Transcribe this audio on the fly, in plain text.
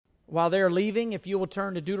While they're leaving, if you will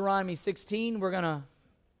turn to Deuteronomy 16, we're going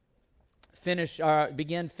to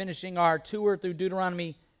begin finishing our tour through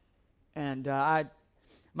Deuteronomy. And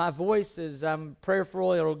my voice is, I'm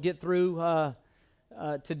prayerful it'll get through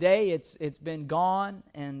today. It's been gone,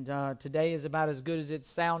 and today is about as good as it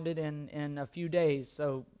sounded in a few days.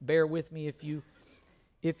 So bear with me if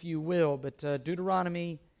you will. But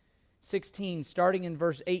Deuteronomy 16, starting in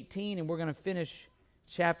verse 18, and we're going to finish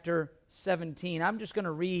chapter 17. I'm just going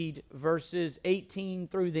to read verses 18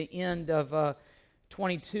 through the end of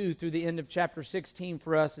 22 through the end of chapter 16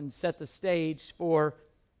 for us and set the stage for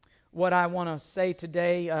what I want to say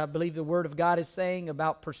today. I believe the Word of God is saying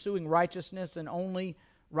about pursuing righteousness and only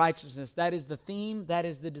righteousness. That is the theme, that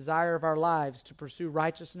is the desire of our lives, to pursue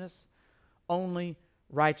righteousness, only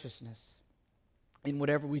righteousness in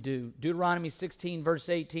whatever we do. Deuteronomy 16, verse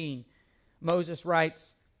 18, Moses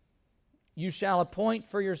writes, "You shall appoint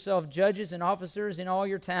for yourself judges and officers in all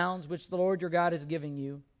your towns, which the Lord your God is giving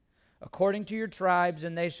you, according to your tribes,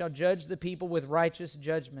 and they shall judge the people with righteous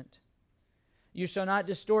judgment. You shall not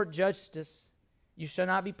distort justice. You shall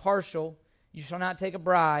not be partial. You shall not take a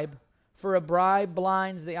bribe, for a bribe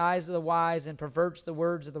blinds the eyes of the wise and perverts the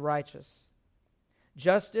words of the righteous.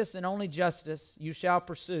 Justice and only justice you shall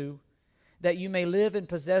pursue, that you may live and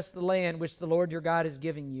possess the land which the Lord your God is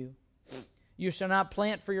giving you. You shall not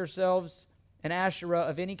plant for yourselves an Asherah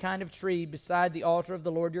of any kind of tree beside the altar of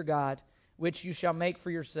the Lord your God, which you shall make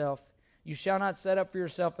for yourself. You shall not set up for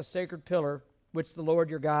yourself a sacred pillar, which the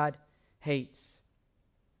Lord your God hates."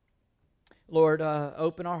 Lord,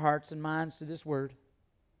 open our hearts and minds to this word.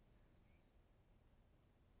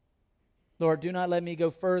 Lord, do not let me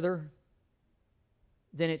go further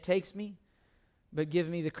than it takes me, but give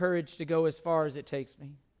me the courage to go as far as it takes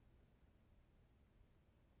me.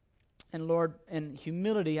 And Lord, in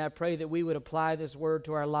humility, I pray that we would apply this word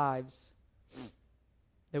to our lives,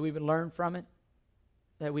 that we would learn from it,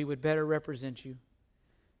 that we would better represent you,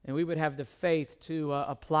 and we would have the faith to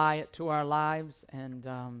apply it to our lives and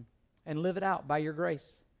live it out by your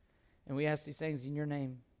grace. And we ask these things in your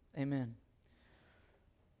name. Amen.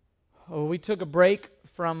 Oh, we took a break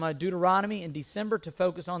from Deuteronomy in December to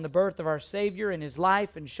focus on the birth of our Savior and his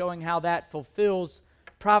life and showing how that fulfills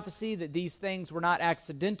prophecy, that these things were not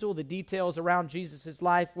accidental. The details around Jesus'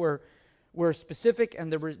 life were specific,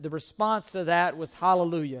 and the response to that was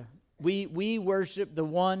hallelujah. We worship the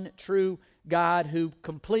one true God who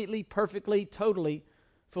completely, perfectly, totally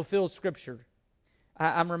fulfills Scripture.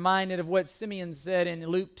 I'm reminded of what Simeon said in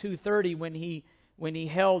Luke 2:30 when he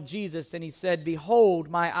held Jesus and he said,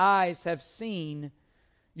 "Behold, my eyes have seen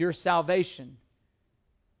your salvation."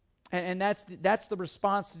 And that's the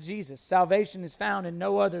response to Jesus. Salvation is found in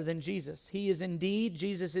no other than Jesus.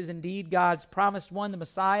 Jesus is indeed God's promised one, the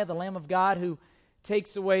Messiah, the Lamb of God who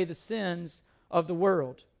takes away the sins of the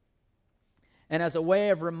world. And as a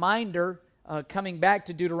way of reminder, coming back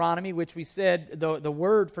to Deuteronomy, which we said the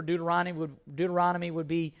word for Deuteronomy would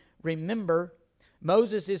be remember,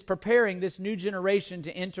 Moses is preparing this new generation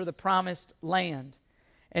to enter the promised land.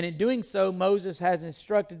 And in doing so, Moses has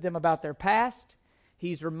instructed them about their past.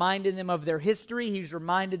 He's reminded them of their history. He's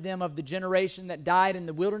reminded them of the generation that died in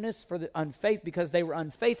the wilderness for the unfaith because they were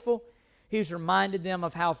unfaithful. He's reminded them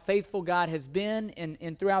of how faithful God has been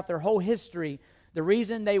and throughout their whole history. The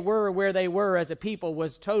reason they were where they were as a people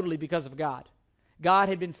was totally because of God. God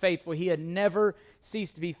had been faithful. He had never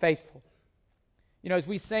ceased to be faithful. You know, as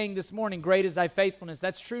we sang this morning, "Great is thy faithfulness,"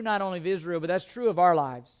 that's true not only of Israel, but that's true of our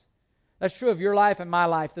lives. That's true of your life and my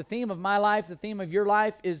life. The theme of my life, the theme of your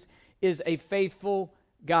life is a faithful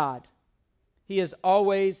God. He is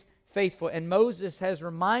always faithful. And Moses has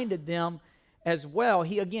reminded them as well.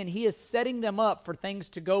 He is setting them up for things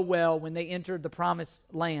to go well when they enter the promised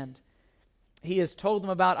land. He has told them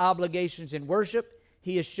about obligations in worship.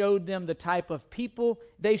 He has showed them the type of people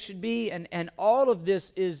they should be. And all of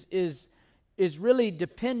this is really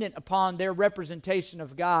dependent upon their representation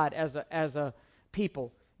of God as a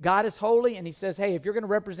people. God is holy, and he says, hey, if you're going to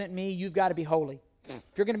represent me, you've got to be holy.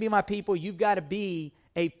 If you're going to be my people, you've got to be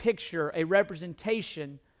a picture, a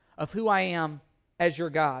representation of who I am as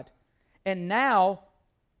your God. And now,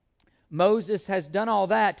 Moses has done all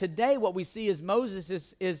that. Today, what we see is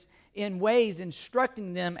Moses is in ways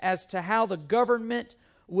instructing them as to how the government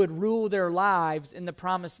would rule their lives in the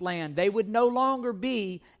promised land. They would no longer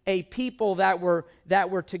be a people that were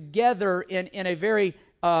together in a very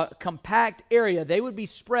compact area. They would be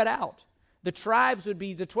spread out. The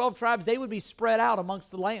 12 tribes, they would be spread out amongst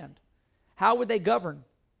the land. How would they govern?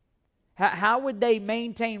 How would they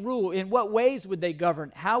maintain rule? In what ways would they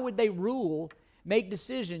govern? How would they rule, make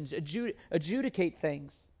decisions, adjudicate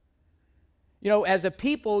things? As a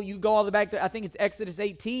people, you go all the way back to, I think it's Exodus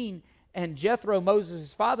 18, and Jethro,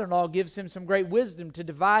 Moses' father-in-law, gives him some great wisdom to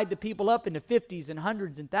divide the people up into 50s and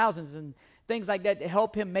hundreds and thousands and things like that to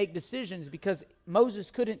help him make decisions, because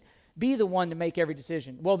Moses couldn't be the one to make every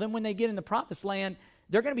decision. Well, then when they get in the promised land,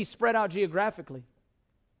 they're going to be spread out geographically.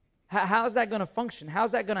 How's that going to function?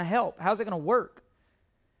 How's that going to help? How's it going to work?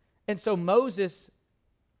 And so Moses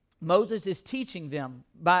is teaching them.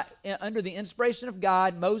 Under the inspiration of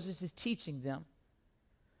God, Moses is teaching them.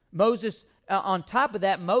 On top of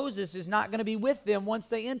that, Moses is not going to be with them once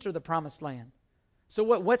they enter the promised land. So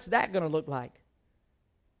what's that going to look like?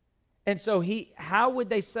 And so how would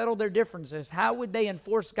they settle their differences? How would they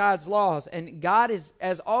enforce God's laws? And God is,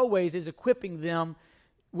 as always, is equipping them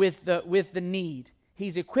with the need.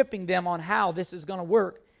 He's equipping them on how this is going to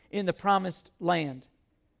work in the promised land.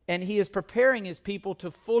 And he is preparing his people to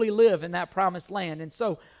fully live in that promised land. And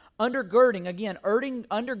so undergirding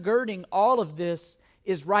all of this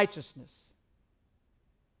is righteousness.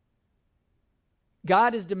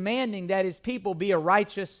 God is demanding that his people be a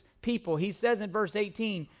righteous people. He says in verse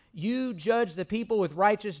 18, you judge the people with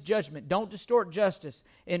righteous judgment. Don't distort justice.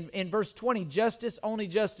 In verse 20, justice, only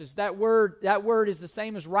justice. That word is the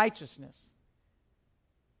same as righteousness.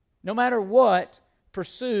 No matter what,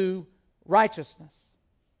 pursue righteousness.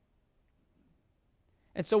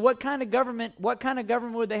 And so what kind of government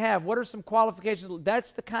would they have? What are some qualifications?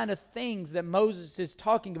 That's the kind of things that Moses is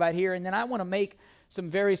talking about here. And then I want to make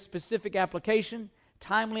some very specific application,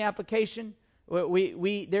 timely application.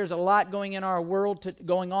 There's a lot going on in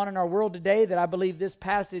our world today that I believe this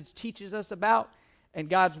passage teaches us about, and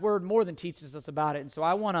God's Word more than teaches us about it. And so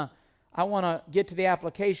I want to get to the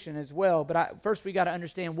application as well. But first we got to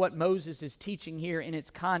understand what Moses is teaching here in its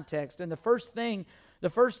context. And the first thing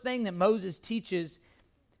that Moses teaches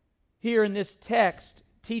here in this text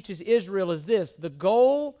teaches Israel is this: the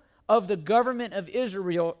goal of the government of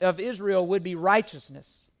Israel would be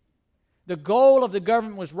righteousness. The goal of the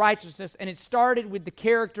government was righteousness, and it started with the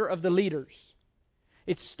character of the leaders.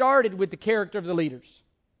 It started with the character of the leaders.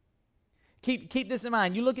 Keep this in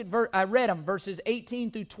mind. You look at I read them, verses 18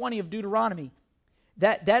 through 20 of Deuteronomy.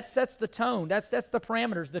 That sets the tone. That sets the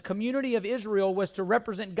parameters. The community of Israel was to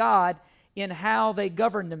represent God in how they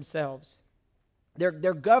governed themselves.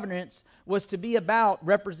 Their governance was to be about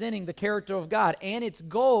representing the character of God, and its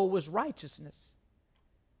goal was righteousness.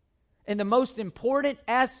 And the most important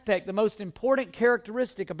aspect, the most important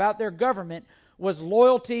characteristic about their government was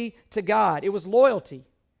loyalty to God. It was loyalty.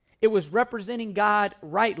 It was representing God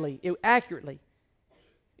rightly, accurately.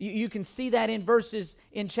 You can see that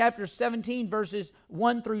in chapter 17, verses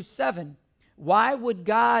 1 through 7. Why would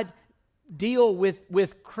God deal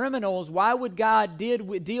with criminals? Why would God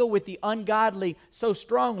deal with the ungodly so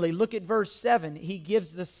strongly? Look at verse 7. He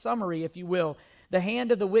gives the summary, if you will. The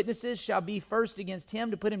hand of the witnesses shall be first against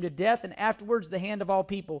him to put him to death, and afterwards the hand of all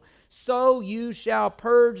people. So you shall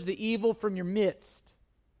purge the evil from your midst.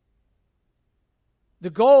 The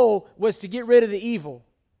goal was to get rid of the evil.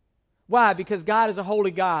 Why? Because God is a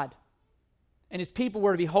holy God, and his people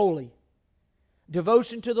were to be holy.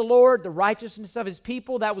 Devotion to the Lord, the righteousness of his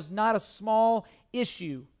people, that was not a small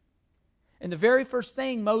issue. And the very first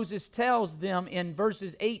thing Moses tells them in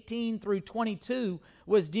verses 18 through 22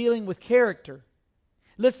 was dealing with character.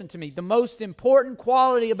 Listen to me. The most important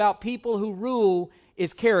quality about people who rule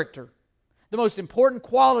is character. The most important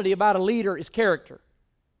quality about a leader is character.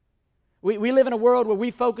 We live in a world where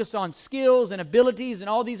we focus on skills and abilities and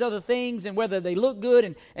all these other things and whether they look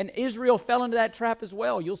good, and Israel fell into that trap as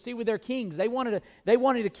well. You'll see with their kings. They wanted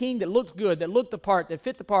a king that looked good, that looked the part, that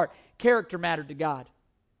fit the part. Character mattered to God.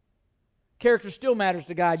 Character still matters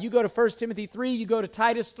to God. You go to 1 Timothy 3, you go to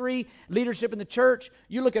Titus 3, leadership in the church,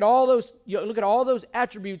 you look at all those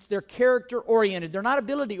attributes, they're character-oriented. They're not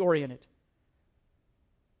ability-oriented.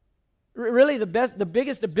 Really, the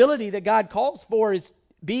biggest ability that God calls for is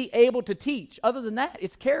be able to teach. Other than that,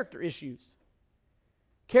 it's character issues.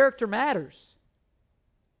 Character matters.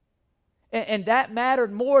 And that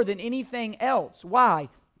mattered more than anything else. Why?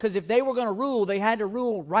 Because if they were going to rule, they had to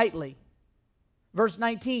rule rightly. Verse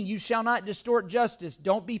 19, you shall not distort justice.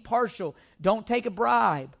 Don't be partial. Don't take a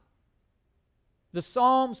bribe. The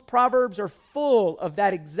Psalms, Proverbs are full of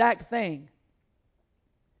that exact thing.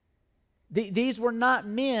 These were not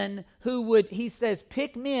men who would, he says,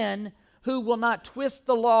 pick men who will not twist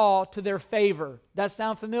the law to their favor. That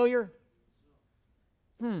sound familiar?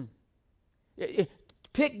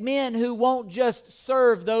 Pick men who won't just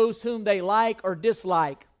serve those whom they like or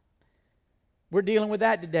dislike. We're dealing with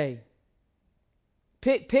that today.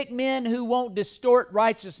 Pick men who won't distort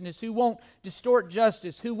righteousness, who won't distort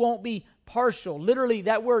justice, who won't be partial. Literally,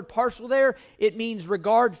 that word partial there, it means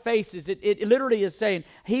regard faces. It literally is saying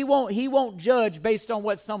he won't judge based on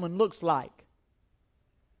what someone looks like.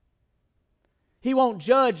 He won't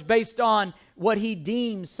judge based on what he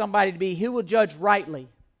deems somebody to be. He will judge rightly.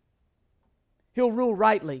 He'll rule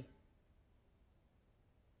rightly.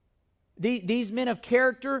 These men of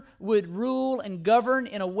character would rule and govern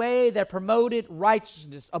in a way that promoted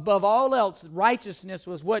righteousness. Above all else, righteousness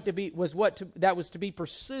was that was to be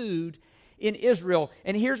pursued in Israel.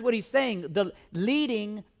 And here's what he's saying: the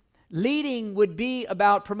leading would be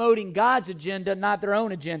about promoting God's agenda, not their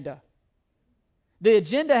own agenda. The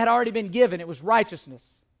agenda had already been given. It was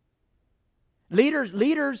righteousness.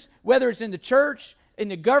 Leaders, whether it's in the church, in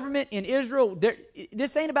the government, in Israel,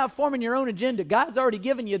 this ain't about forming your own agenda. God's already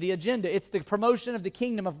given you the agenda. It's the promotion of the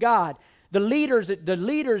kingdom of God. The leader's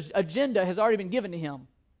agenda has already been given to him.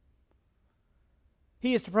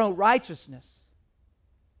 He is to promote righteousness.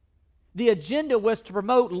 The agenda was to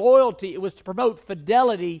promote loyalty. It was to promote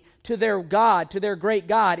fidelity to their God, to their great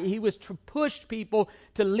God. He was to push people,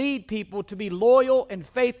 to lead people to be loyal and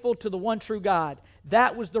faithful to the one true God.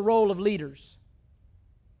 That was the role of leaders.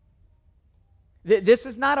 This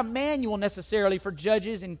is not a manual necessarily for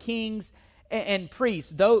judges and kings and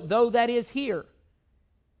priests, though that is here.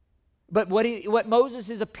 But what Moses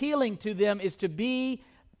is appealing to them is to be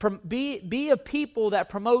a people that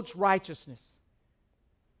promotes righteousness.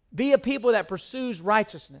 Be a people that pursues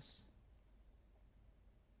righteousness.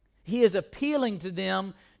 He is appealing to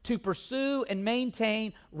them to pursue and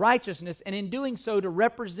maintain righteousness, and in doing so to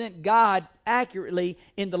represent God accurately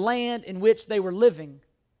in the land in which they were living.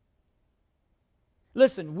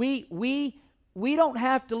 Listen, we don't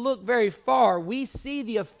have to look very far. We see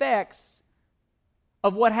the effects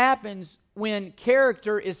of what happens when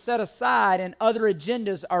character is set aside and other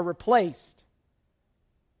agendas are replaced.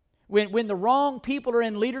 When the wrong people are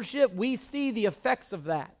in leadership, we see the effects of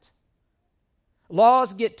that.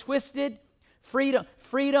 Laws get twisted.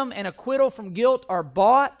 Freedom and acquittal from guilt are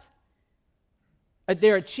bought.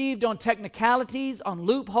 They're achieved on technicalities, on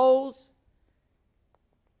loopholes.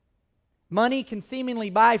 Money can seemingly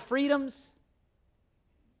buy freedoms.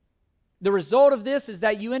 The result of this is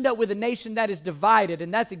that you end up with a nation that is divided,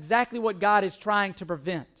 and that's exactly what God is trying to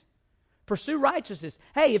prevent. Pursue righteousness.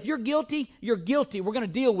 Hey, if you're guilty, you're guilty. We're going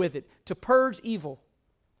to deal with it to purge evil.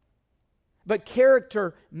 But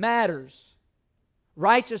character matters.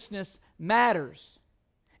 Righteousness matters.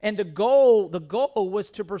 And the goal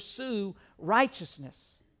was to pursue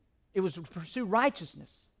righteousness. It was to pursue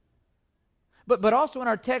righteousness. But also in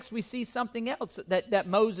our text we see something else that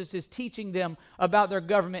Moses is teaching them about their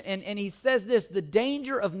government. And he says this: the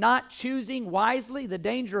danger of not choosing wisely, the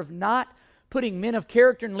danger of not putting men of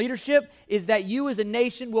character in leadership, is that you as a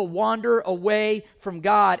nation will wander away from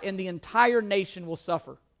God and the entire nation will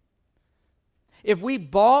suffer. If we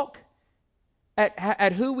balk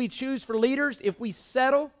at who we choose for leaders, if we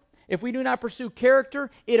settle, if we do not pursue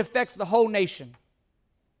character, it affects the whole nation.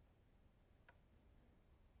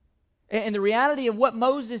 And the reality of what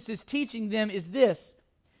Moses is teaching them is this: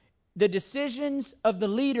 the decisions of the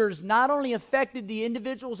leaders not only affected the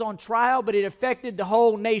individuals on trial, but it affected the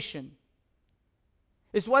whole nation.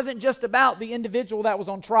 This wasn't just about the individual that was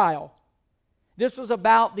on trial. This was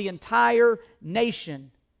about the entire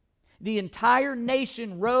nation. The entire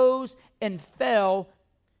nation rose and fell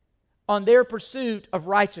on their pursuit of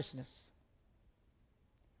righteousness.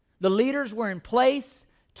 The leaders were in place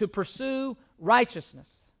to pursue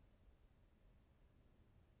righteousness.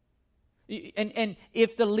 And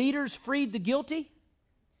if the leaders freed the guilty,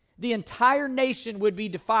 the entire nation would be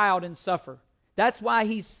defiled and suffer. That's why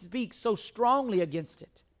he speaks so strongly against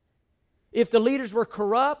it. If the leaders were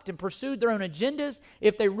corrupt and pursued their own agendas,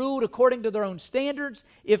 if they ruled according to their own standards,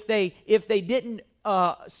 if they didn't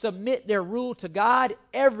submit their rule to God,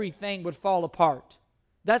 everything would fall apart.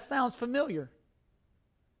 That sounds familiar.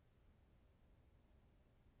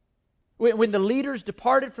 When the leaders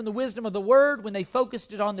departed from the wisdom of the word, when they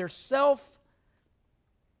focused it on their self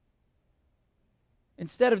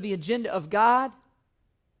instead of the agenda of God,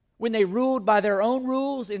 when they ruled by their own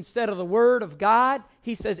rules instead of the word of God,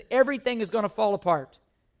 he says everything is going to fall apart.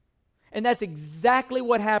 And that's exactly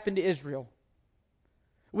what happened to Israel.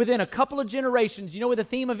 Within a couple of generations, you know what the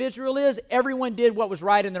theme of Israel is? Everyone did what was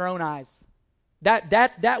right in their own eyes.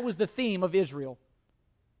 That was the theme of Israel.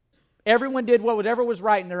 Everyone did whatever was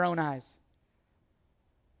right in their own eyes.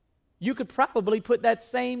 You could probably put that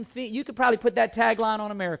same thing, you could probably put that tagline on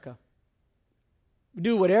America.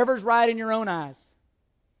 Do whatever's right in your own eyes.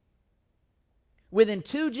 Within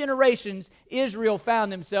 2 generations, Israel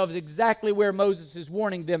found themselves exactly where Moses is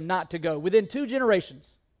warning them not to go. Within 2 generations.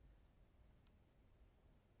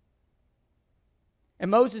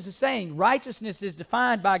 And Moses is saying righteousness is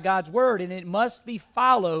defined by God's word, and it must be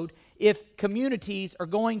followed if communities are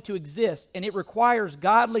going to exist. And it requires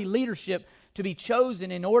godly leadership to be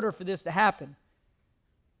chosen in order for this to happen.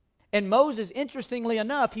 And Moses, interestingly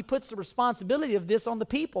enough, he puts the responsibility of this on the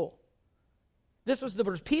people. This was the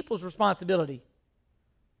people's responsibility.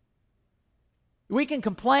 We can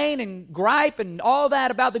complain and gripe and all that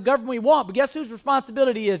about the government we want, but guess whose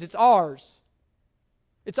responsibility is? It's ours.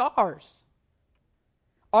 It's ours.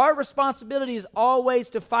 Our responsibility is always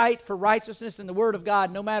to fight for righteousness and the Word of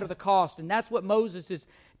God, no matter the cost. And that's what Moses is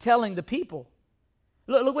telling the people.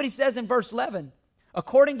 Look what he says in verse 11.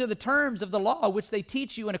 According to the terms of the law which they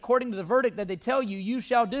teach you, and according to the verdict that they tell you, you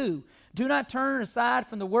shall do. Do not turn aside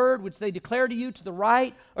from the word which they declare to you to the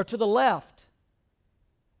right or to the left.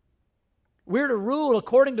 We're to rule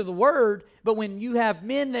according to the word, but when you have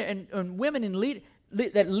men and women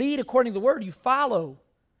that lead according to the word, you follow.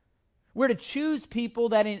 We're to choose people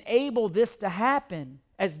that enable this to happen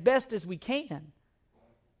as best as we can.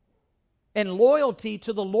 And loyalty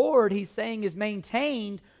to the Lord, he's saying, is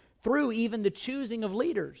maintained through even the choosing of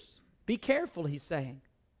leaders. Be careful, he's saying.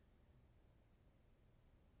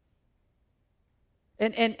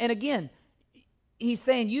 And again, he's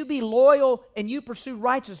saying, you be loyal and you pursue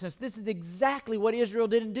righteousness. This is exactly what Israel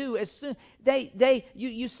didn't do. As soon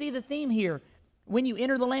you see the theme here. When you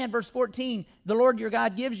enter the land, verse 14, the Lord your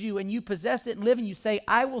God gives you, and you possess it and live, and you say,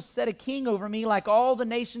 I will set a king over me like all the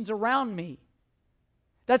nations around me.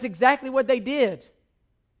 That's exactly what they did.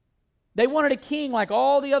 They wanted a king like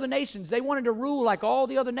all the other nations. They wanted to rule like all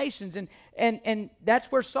the other nations. And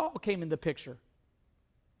that's where Saul came in the picture.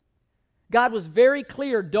 God was very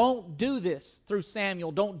clear, don't do this through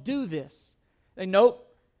Samuel. Don't do this. Nope.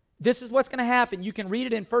 This is what's going to happen. You can read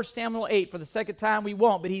it in 1 Samuel 8 for the second time. We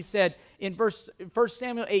won't, but he said in 1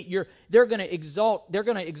 Samuel 8, they're going to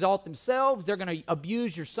exalt themselves. They're going to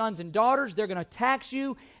abuse your sons and daughters. They're going to tax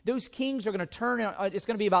you. Those kings are going to turn. It's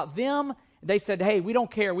going to be about them. They said, hey, we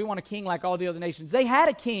don't care. We want a king like all the other nations. They had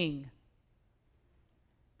a king.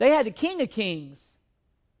 They had the King of Kings.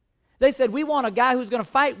 They said, we want a guy who's going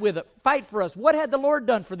to fight for us. What had the Lord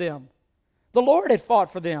done for them? The Lord had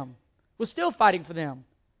fought for them, was still fighting for them.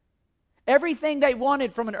 Everything they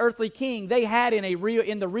wanted from an earthly king, they had in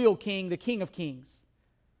the real king, the King of Kings.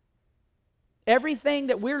 Everything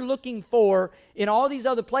that we're looking for in all these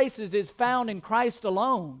other places is found in Christ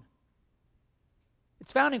alone.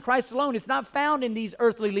 It's found in Christ alone. It's not found in these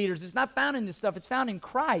earthly leaders. It's not found in this stuff. It's found in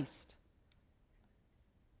Christ.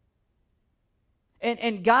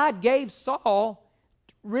 And God gave Saul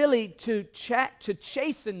really to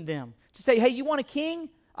chasten them. To say, hey, you want a king?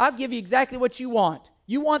 I'll give you exactly what you want.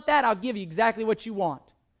 You want that? I'll give you exactly what you want.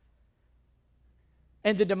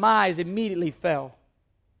 And the demise immediately fell.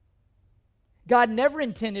 God never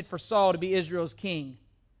intended for Saul to be Israel's king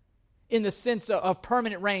in the sense of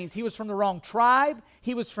permanent reigns. He was from the wrong tribe.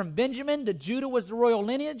 He was from Benjamin. Judah was the royal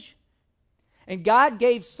lineage. And God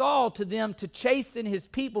gave Saul to them to chasten his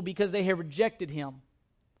people because they had rejected him.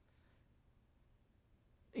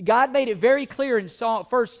 God made it very clear in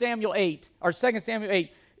 1 Samuel 8, or 2 Samuel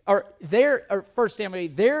 8, or 1 Samuel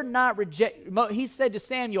 8, they're not he said to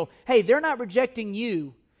Samuel, hey, they're not rejecting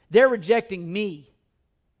you, they're rejecting me.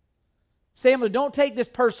 Samuel, don't take this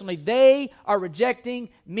personally. They are rejecting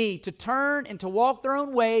me. To turn and to walk their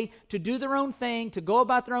own way, to do their own thing, to go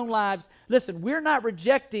about their own lives. Listen, we're not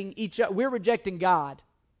rejecting each other. We're rejecting God.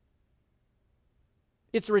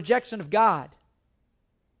 It's a rejection of God.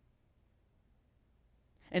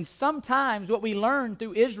 And sometimes what we learn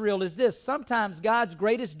through Israel is this. Sometimes God's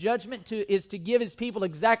greatest judgment is to give his people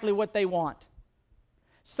exactly what they want.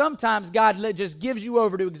 Sometimes God just gives you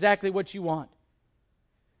over to exactly what you want.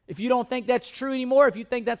 If you don't think that's true anymore, if you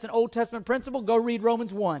think that's an Old Testament principle, go read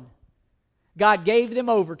Romans 1. God gave them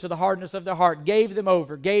over to the hardness of their heart, gave them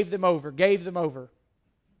over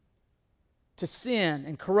to sin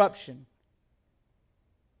and corruption.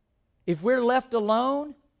 If we're left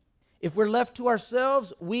alone, if we're left to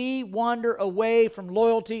ourselves, we wander away from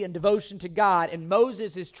loyalty and devotion to God. And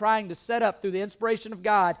Moses is trying to set up, through the inspiration of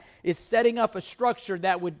God, is setting up a structure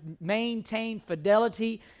that would maintain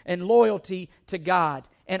fidelity and loyalty to God.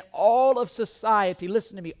 And all of society,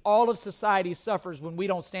 listen to me, all of society suffers when we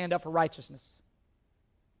don't stand up for righteousness.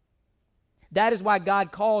 That is why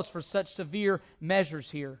God calls for such severe measures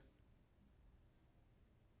here.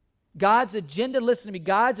 God's agenda, listen to me,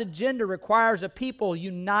 God's agenda requires a people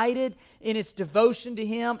united in its devotion to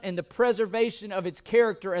Him and the preservation of its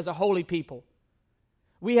character as a holy people.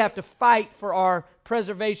 We have to fight for our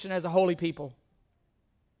preservation as a holy people.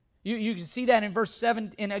 You can see that in verse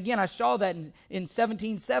 7, and again, I saw that in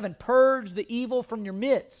 17:7. Purge the evil from your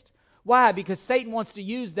midst. Why? Because Satan wants to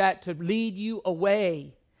use that to lead you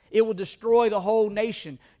away. It will destroy the whole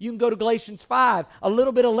nation. You can go to Galatians 5. A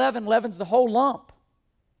little bit of leaven leavens the whole lump.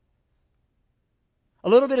 A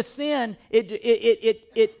little bit of sin,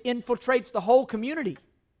 it infiltrates the whole community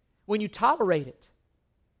when you tolerate it.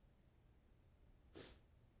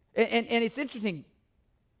 And it's interesting.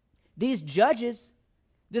 These judges,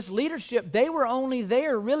 this leadership, they were only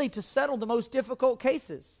there really to settle the most difficult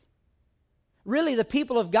cases. Really, the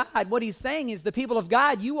people of God, what he's saying is the people of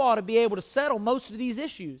God, you ought to be able to settle most of these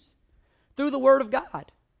issues through the Word of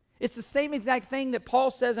God. It's the same exact thing that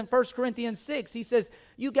Paul says in 1 Corinthians 6. He says,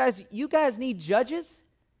 you guys need judges?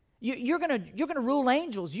 You're gonna rule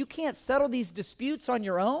angels. You can't settle these disputes on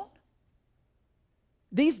your own.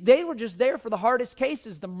 They were just there for the hardest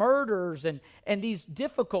cases, the murders and these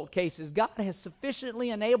difficult cases. God has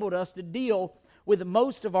sufficiently enabled us to deal with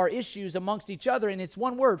most of our issues amongst each other, and it's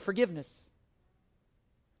one word: forgiveness.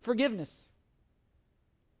 Forgiveness.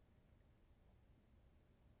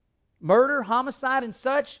 Murder, homicide, and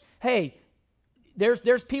such, hey,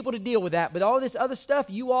 there's people to deal with that. But all this other stuff,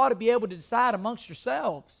 you ought to be able to decide amongst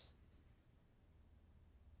yourselves.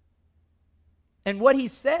 And what he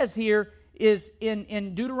says here is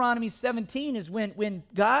in Deuteronomy 17 is when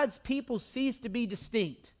God's people cease to be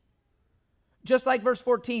distinct. Just like verse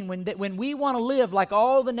 14, when we want to live like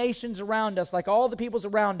all the nations around us, like all the peoples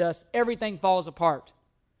around us, everything falls apart.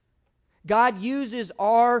 God uses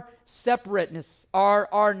our separateness,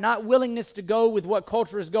 our not willingness to go with what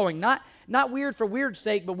culture is going. Not weird for weird's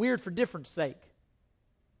sake, but weird for different sake.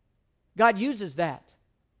 God uses that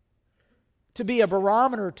to be a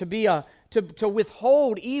barometer, to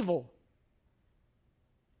withhold evil.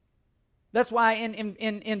 That's why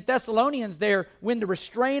in Thessalonians there, when the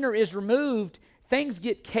restrainer is removed, things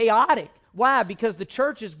get chaotic. Why? Because the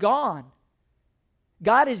church is gone.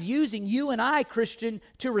 God is using you and I, Christian,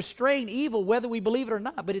 to restrain evil, whether we believe it or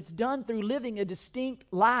not, but it's done through living a distinct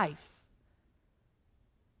life.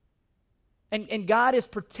 And God is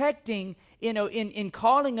protecting, in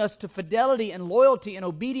calling us to fidelity and loyalty and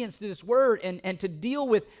obedience to this word and to deal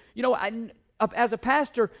with, as a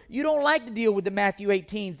pastor, you don't like to deal with the Matthew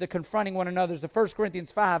 18s, the confronting one another, the 1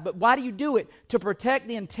 Corinthians 5, but why do you do it? To protect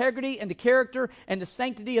the integrity and the character and the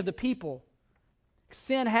sanctity of the people.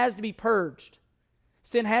 Sin has to be purged.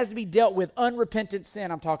 Sin has to be dealt with. Unrepentant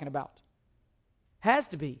sin I'm talking about. Has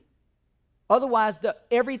to be. Otherwise,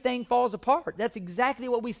 everything falls apart. That's exactly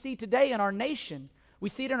what we see today in our nation. We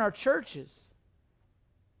see it in our churches.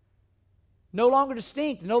 No longer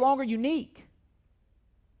distinct, no longer unique.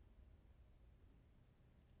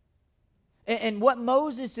 And what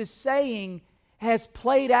Moses is saying has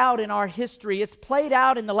played out in our history. It's played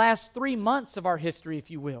out in the last 3 months of our history, if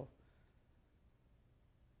you will.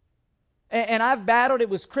 And I've battled, it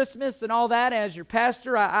was Christmas and all that. As your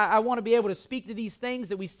pastor, I want to be able to speak to these things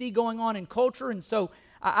that we see going on in culture. And so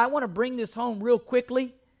I want to bring this home real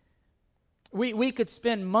quickly. We could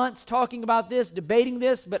spend months talking about this, debating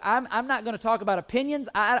this, but I'm not going to talk about opinions.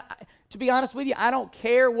 To be honest with you, I don't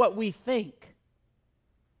care what we think.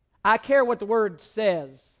 I care what the Word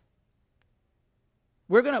says.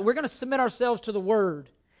 We're going to submit ourselves to the Word.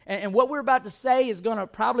 And what we're about to say is going to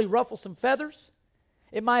probably ruffle some feathers.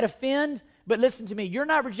 It might offend, but listen to me. You're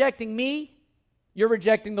not rejecting me. You're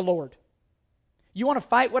rejecting the Lord. You want to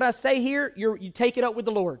fight what I say here? You take it up with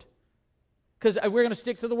the Lord. Because we're going to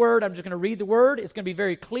stick to the Word. I'm just going to read the Word. It's going to be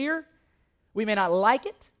very clear. We may not like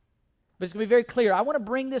it, but it's going to be very clear. I want to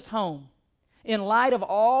bring this home in light of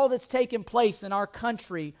all that's taken place in our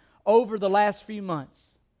country over the last few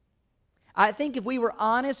months. I think if we were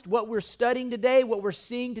honest, what we're studying today, what we're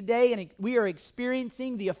seeing today, and we are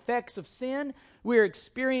experiencing the effects of sin, we're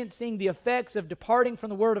experiencing the effects of departing from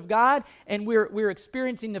the Word of God, and we're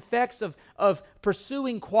experiencing the effects of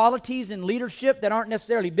pursuing qualities in leadership that aren't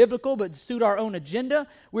necessarily biblical but suit our own agenda.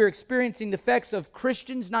 We're experiencing the effects of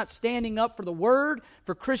Christians not standing up for the Word,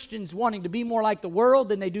 for Christians wanting to be more like the world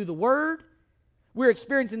than they do the Word. We're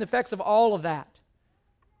experiencing the effects of all of that.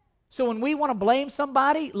 So when we want to blame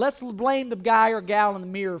somebody, let's blame the guy or gal in the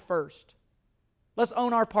mirror first. Let's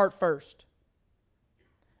own our part first.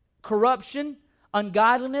 Corruption,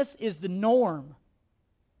 ungodliness is the norm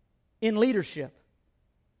in leadership.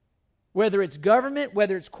 Whether it's government,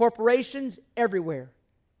 whether it's corporations, everywhere.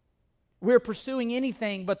 We're pursuing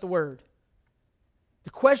anything but the Word.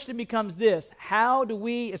 The question becomes this: how do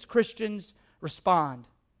we as Christians respond?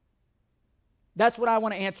 That's what I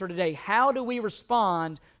want to answer today. How do we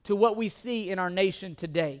respond to what we see in our nation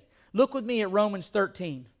today? Look with me at Romans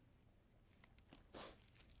 13.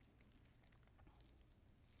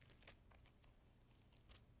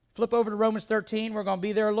 Flip over to Romans 13. We're going to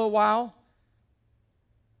be there a little while.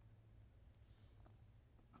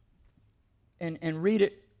 And read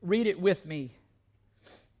it with me.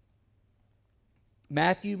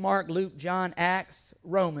 Matthew, Mark, Luke, John, Acts,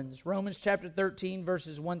 Romans. Romans chapter 13,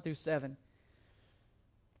 verses 1 through 7.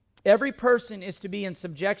 Every person is to be in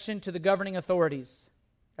subjection to the governing authorities.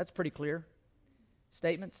 That's pretty clear.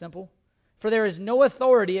 Statement, simple. For there is no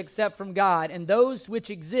authority except from God, and those which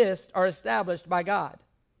exist are established by God.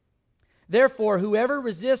 Therefore, whoever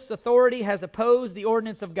resists authority has opposed the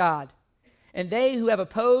ordinance of God, and they who have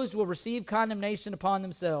opposed will receive condemnation upon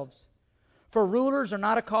themselves. For rulers are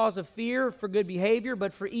not a cause of fear for good behavior,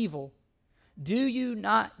 but for evil. Do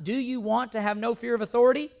you want to have no fear of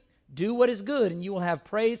authority? Do what is good, and you will have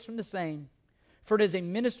praise from the same. For it is a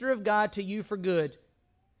minister of God to you for good.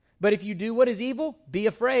 But if you do what is evil, be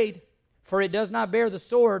afraid, for it does not bear the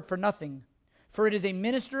sword for nothing. For it is a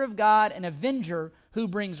minister of God, an avenger, who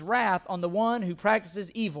brings wrath on the one who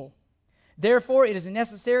practices evil. Therefore, it is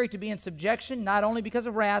necessary to be in subjection, not only because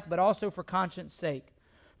of wrath, but also for conscience sake.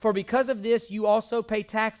 For because of this, you also pay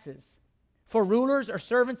taxes. For rulers are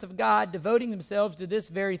servants of God, devoting themselves to this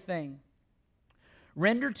very thing.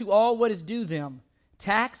 Render to all what is due them.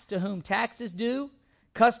 Tax to whom tax is due,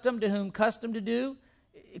 custom to whom custom to do,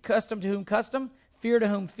 custom to whom custom, fear to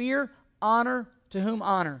whom fear, honor to whom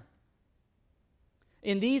honor.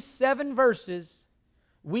 In these 7 verses,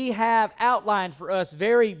 we have outlined for us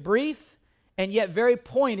very brief and yet very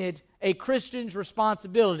pointed a Christian's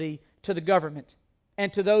responsibility to the government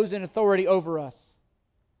and to those in authority over us.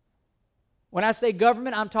 When I say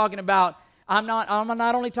government, I'm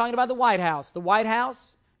not only talking about the White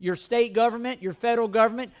House, your state government, your federal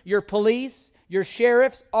government, your police, your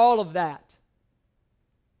sheriffs, all of that.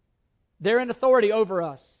 They're in authority over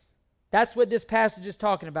us. That's what this passage is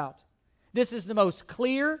talking about. This is the most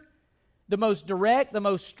clear, the most direct, the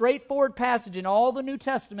most straightforward passage in all the New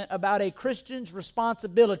Testament about a Christian's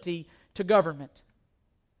responsibility to government.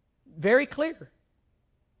 Very clear.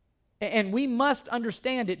 And we must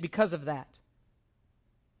understand it because of that.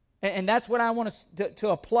 And that's what I want us to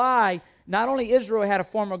apply. Not only Israel had a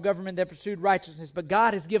form of government that pursued righteousness, but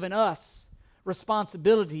God has given us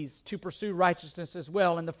responsibilities to pursue righteousness as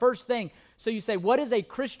well. And the first thing, so you say, what is a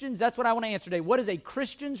Christian's, that's what I want to answer today. What is a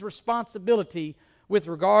Christian's responsibility with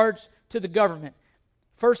regards to the government?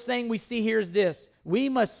 First thing we see here is this: we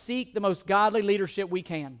must seek the most godly leadership we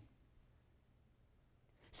can.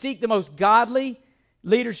 Seek the most godly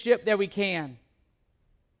leadership that we can.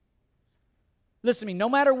 Listen to me, no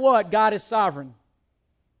matter what, God is sovereign.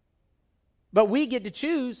 But we get to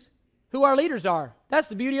choose who our leaders are. That's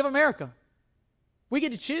the beauty of America. We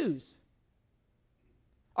get to choose.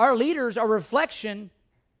 Our leaders are a reflection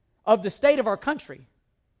of the state of our country.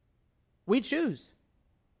 We choose.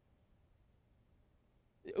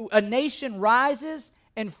 A nation rises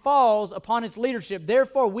and falls upon its leadership.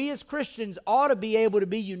 Therefore, we as Christians ought to be able to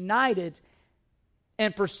be united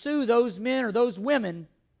and pursue those men or those women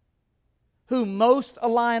who most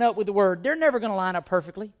align up with the Word. They're never going to line up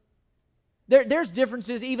perfectly. There's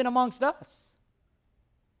differences even amongst us.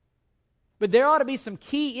 But there ought to be some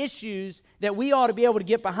key issues that we ought to be able to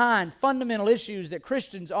get behind, fundamental issues that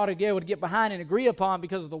Christians ought to be able to get behind and agree upon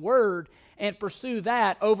because of the Word, and pursue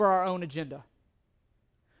that over our own agenda.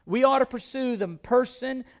 We ought to pursue the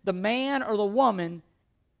person, the man or the woman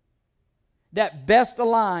that best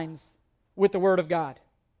aligns with the Word of God.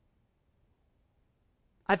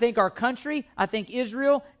 I think our country, I think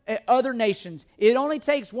Israel, other nations, it only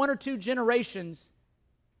takes 1 or 2 generations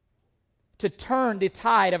to turn the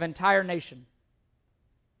tide of an entire nation.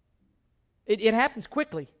 It happens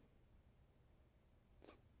quickly.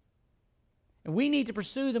 And we need to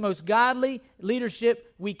pursue the most godly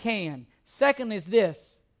leadership we can. Second is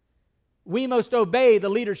this: we must obey the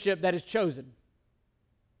leadership that is chosen.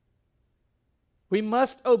 We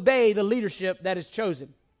must obey the leadership that is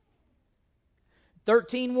chosen.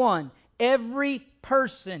 13:1, every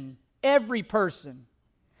person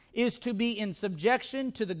is to be in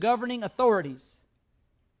subjection to the governing authorities.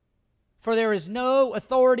 For there is no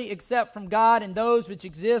authority except from God, and those which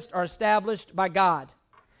exist are established by God.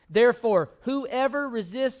 Therefore, whoever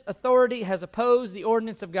resists authority has opposed the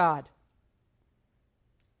ordinance of God.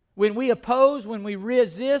 When we oppose, when we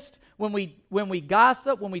resist, when we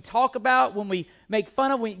gossip, when we talk about, when we make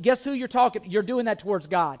fun of, guess who you're doing that towards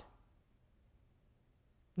God.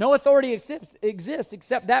 No authority exists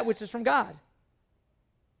except that which is from God.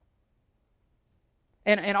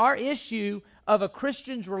 And our issue of a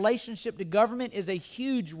Christian's relationship to government is a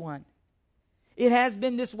huge one. It has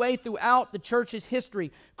been this way throughout the church's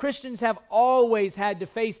history. Christians have always had to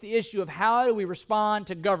face the issue of how do we respond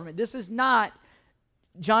to government. This is not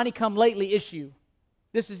Johnny-come-lately issue.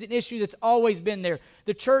 This is an issue that's always been there.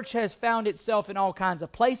 The church has found itself in all kinds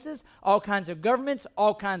of places, all kinds of governments,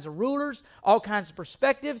 all kinds of rulers, all kinds of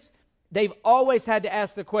perspectives. They've always had to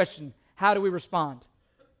ask the question, how do we respond?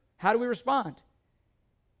 How do we respond?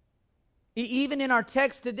 Even in our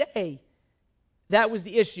text today, that was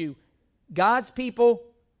the issue. God's people,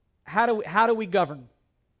 how do we govern?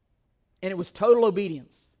 And it was total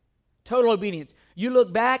obedience. Total obedience. You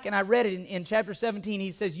look back, and I read it in chapter 17,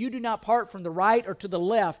 he says, you do not part from the right or to the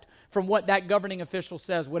left from what that governing official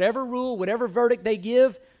says. Whatever rule, whatever verdict they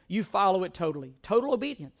give, you follow it totally. Total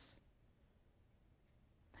obedience.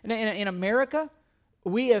 In America,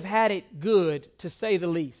 we have had it good, to say the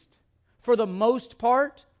least. For the most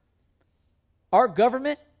part, our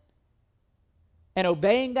government and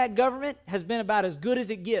obeying that government has been about as good as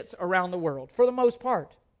it gets around the world, for the most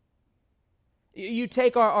part. You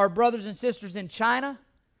take our brothers and sisters in China,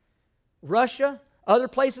 Russia, other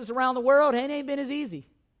places around the world, it ain't been as easy.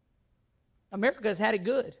 America's had it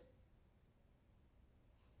good.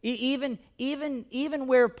 Even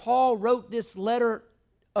where Paul wrote this letter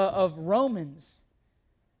of Romans,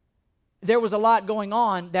 there was a lot going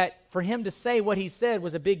on that for him to say what he said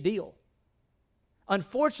was a big deal.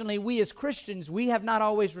 Unfortunately, we as Christians, we have not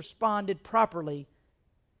always responded properly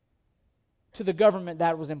to the government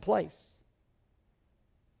that was in place.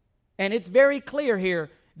 And it's very clear here,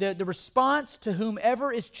 the response to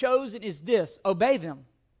whomever is chosen is this: obey them.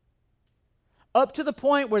 Up to the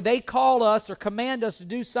point where they call us or command us to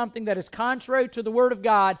do something that is contrary to the Word of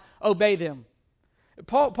God, obey them.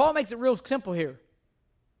 Paul makes it real simple here.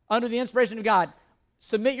 Under the inspiration of God,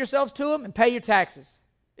 submit yourselves to them and pay your taxes.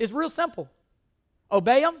 It's real simple.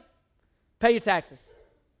 Obey them, pay your taxes.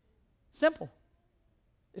 Simple.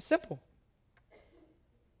 It's simple.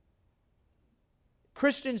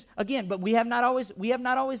 Christians, again, but we've not always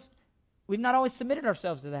submitted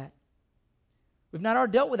ourselves to that. We've not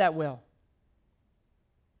always dealt with that well.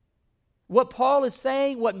 What Paul is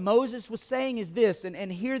saying, what Moses was saying is this,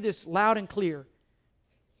 and hear this loud and clear.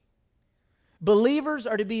 Believers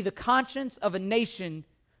are to be the conscience of a nation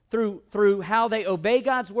through how they obey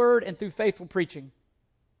God's word and through faithful preaching.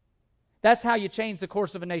 That's how you change the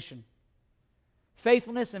course of a nation.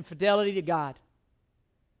 Faithfulness and fidelity to God.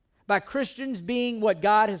 By Christians being what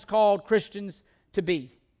God has called Christians to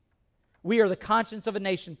be. We are the conscience of a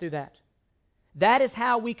nation through that. That is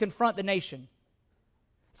how we confront the nation.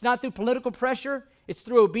 It's not through political pressure. It's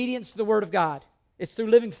through obedience to the Word of God. It's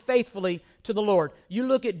through living faithfully to the Lord. You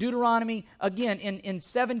look at Deuteronomy, again, in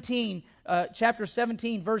chapter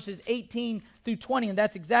 17, verses 18 through 20, and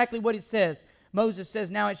that's exactly what it says. Moses says,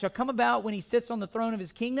 now it shall come about when he sits on the throne of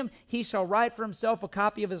his kingdom, he shall write for himself a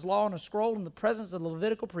copy of his law on a scroll in the presence of the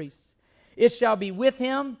Levitical priests. It shall be with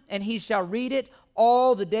him, and he shall read it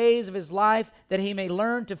all the days of his life, that he may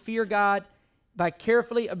learn to fear God by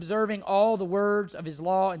carefully observing all the words of his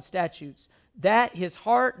law and statutes, that his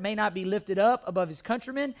heart may not be lifted up above his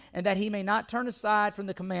countrymen, and that he may not turn aside from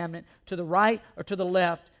the commandment to the right or to the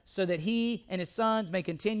left, so that he and his sons may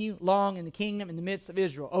continue long in the kingdom in the midst of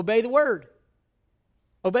Israel. Obey the word.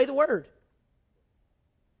 Obey the word.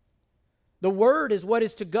 The word is what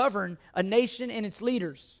is to govern a nation and its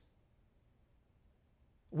leaders.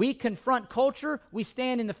 We confront culture, we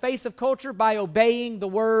stand in the face of culture by obeying the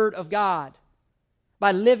word of God,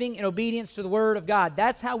 by living in obedience to the word of God.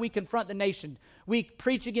 That's how we confront the nation. We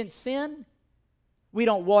preach against sin. We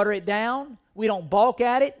don't water it down. We don't balk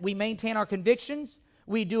at it. We maintain our convictions.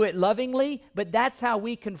 We do it lovingly, but that's how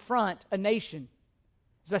we confront a nation.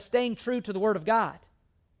 It's by staying true to the word of God.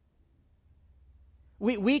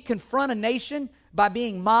 We confront a nation by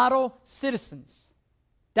being model citizens.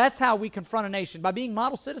 That's how we confront a nation, by being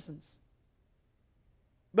model citizens.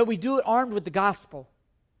 But we do it armed with the gospel.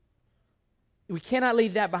 We cannot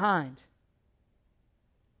leave that behind.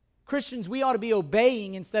 Christians, we ought to be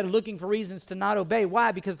obeying instead of looking for reasons to not obey.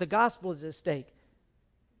 Why? Because the gospel is at stake.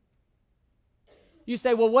 You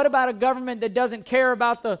say, well, what about a government that doesn't care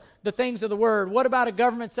about the things of the word? What about a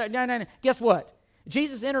government? No. Guess what?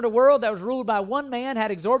 Jesus entered a world that was ruled by one man,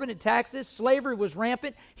 had exorbitant taxes, slavery was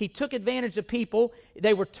rampant, he took advantage of people,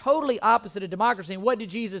 they were totally opposite of democracy. And what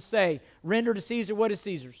did Jesus say? Render to Caesar what is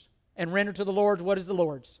Caesar's, and render to the Lord what is the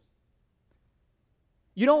Lord's.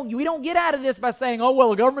 We don't get out of this by saying, oh,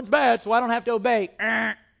 well, the government's bad, so I don't have to obey.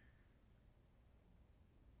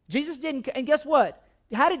 Jesus didn't, and guess what?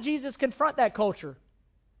 How did Jesus confront that culture?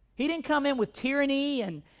 He didn't come in with tyranny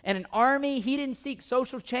and an army. He didn't seek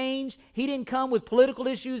social change. He didn't come with political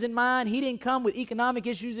issues in mind. He didn't come with economic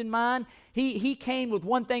issues in mind. He came with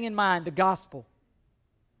one thing in mind, the gospel.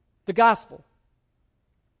 The gospel.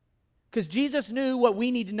 Because Jesus knew what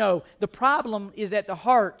we need to know. The problem is at the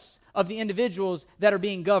hearts of the individuals that are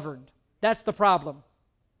being governed. That's the problem.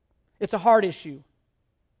 It's a heart issue.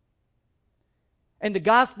 And the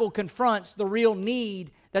gospel confronts the real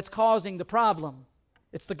need that's causing the problem.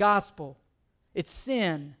 It's the gospel. It's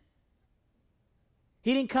sin.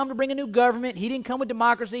 He didn't come to bring a new government. He didn't come with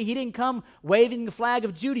democracy. He didn't come waving the flag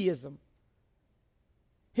of Judaism.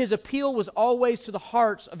 His appeal was always to the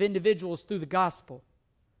hearts of individuals through the gospel.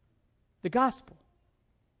 The gospel.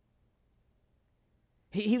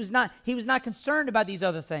 He was not concerned about these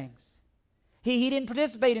other things. He didn't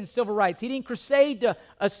participate in civil rights. He didn't crusade to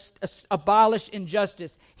abolish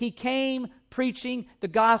injustice. He came preaching the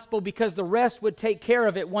gospel because the rest would take care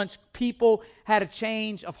of it once people had a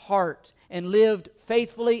change of heart and lived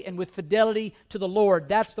faithfully and with fidelity to the Lord.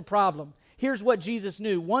 That's the problem. Here's what Jesus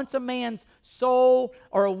knew. Once a man's soul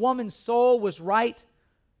or a woman's soul was right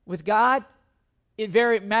with God, it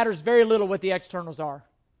matters very little what the externals are.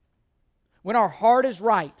 When our heart is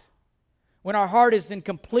right, when our heart is in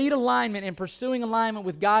complete alignment and pursuing alignment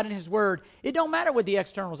with God and His Word, it don't matter what the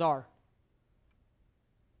externals are.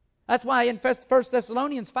 That's why in 1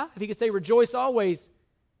 Thessalonians 5, he could say, rejoice always,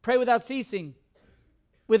 pray without ceasing,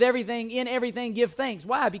 in everything give thanks.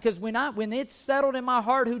 Why? Because when it's settled in my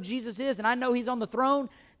heart who Jesus is and I know He's on the throne,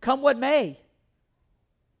 come what may,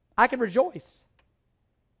 I can rejoice.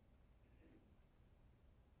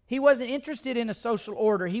 He wasn't interested in a social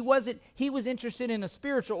order. He was interested in a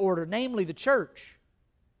spiritual order, namely the church.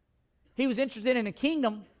 He was interested in a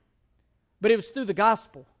kingdom, but it was through the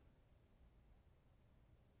gospel.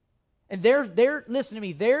 And listen to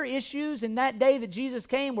me, their issues in that day that Jesus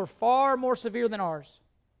came were far more severe than ours.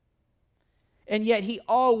 And yet He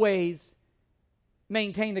always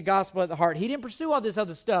maintained the gospel at the heart. He didn't pursue all this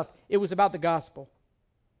other stuff. It was about the gospel.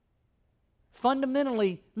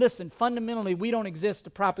 Fundamentally, we don't exist to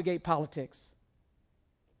propagate politics.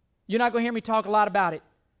 You're not going to hear me talk a lot about it.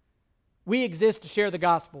 We exist to share the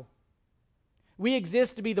gospel. We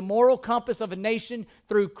exist to be the moral compass of a nation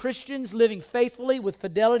through Christians living faithfully with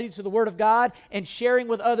fidelity to the Word of God and sharing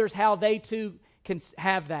with others how they too can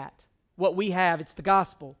have that. What we have, it's the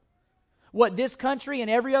gospel. What this country and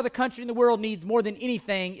every other country in the world needs more than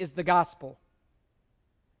anything is the gospel.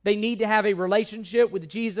 They need to have a relationship with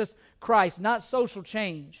Jesus Christ, not social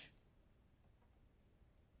change.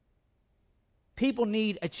 People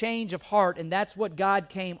need a change of heart, and that's what God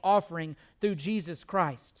came offering through Jesus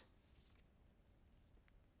Christ.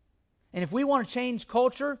 And if we want to change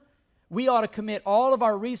culture, we ought to commit all of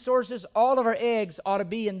our resources, all of our eggs ought to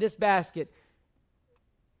be in this basket,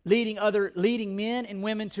 leading men and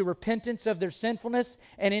women to repentance of their sinfulness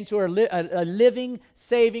and into a living,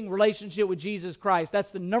 saving relationship with Jesus Christ.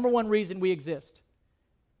 That's the number one reason we exist.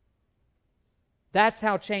 That's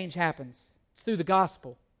how change happens. It's through the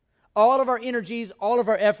gospel. All of our energies, all of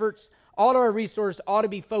our efforts, all of our resources ought to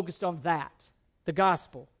be focused on that, the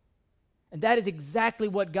gospel. And that is exactly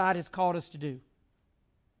what God has called us to do.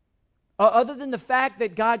 Other than the fact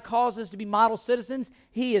that God calls us to be model citizens,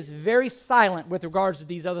 He is very silent with regards to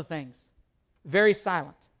these other things. Very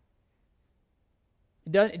silent.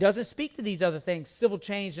 It doesn't speak to these other things, civil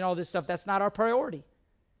change and all this stuff. That's not our priority.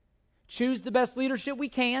 Choose the best leadership we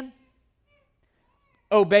can.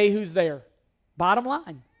 Obey who's there. Bottom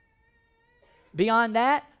line. Beyond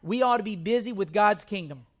that, we ought to be busy with God's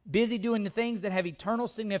kingdom. Busy doing the things that have eternal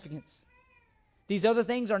significance. These other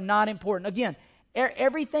things are not important. Again,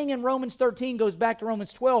 everything in Romans 13 goes back to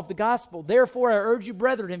Romans 12, the gospel. Therefore, I urge you,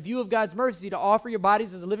 brethren, in view of God's mercy, to offer your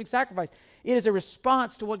bodies as a living sacrifice. It is a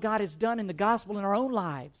response to what God has done in the gospel in our own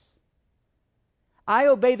lives. I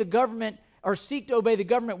obey the government, or seek to obey the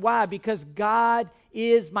government. Why? Because God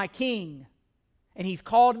is my king, and He's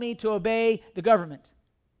called me to obey the government.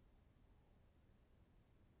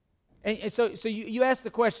 And so you ask the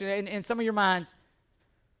question in some of your minds,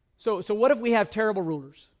 so what if we have terrible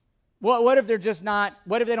rulers? What if they're just not,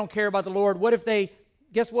 what if they don't care about the Lord? What if they,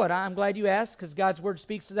 guess what? I'm glad you asked, because God's Word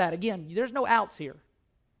speaks to that. Again, there's no outs here.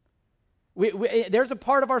 There's a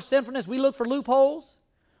part of our sinfulness. We look for loopholes.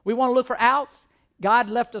 We want to look for outs. God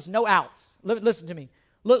left us no outs. Listen to me.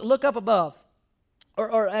 Look up above.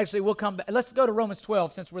 Or actually, we'll come back. Let's go to Romans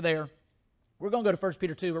 12 since we're there. We're going to go to 1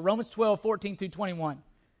 Peter 2, but Romans 12, 14 through 21.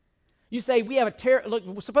 You say, we have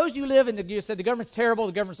look, suppose you live in you said the government's terrible,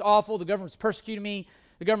 the government's awful, the government's persecuting me,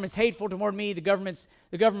 the government's hateful toward me, the government's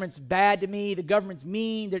bad to me, the government's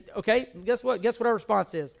mean. Okay, guess what? Guess what our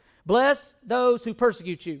response is? Bless those who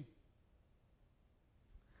persecute you.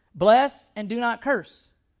 Bless and do not curse.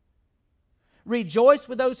 Rejoice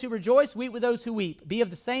with those who rejoice, weep with those who weep. Be of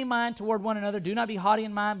the same mind toward one another. Do not be haughty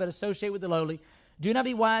in mind, but associate with the lowly. Do not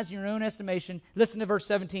be wise in your own estimation. Listen to verse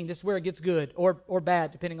 17. This is where it gets good or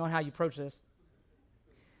bad, depending on how you approach this.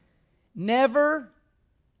 Never.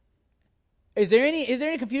 Is there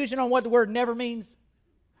any confusion on what the word never means?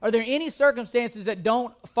 Are there any circumstances that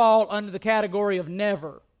don't fall under the category of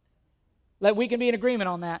never? Like we can be in agreement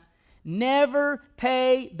on that. Never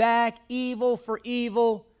pay back evil for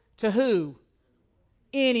evil to who?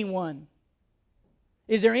 Anyone.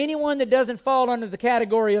 Is there anyone that doesn't fall under the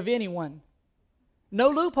category of anyone? No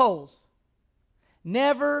loopholes.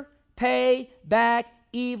 Never pay back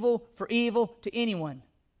evil for evil to anyone.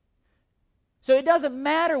 So it doesn't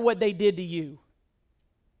matter what they did to you,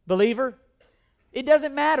 believer. It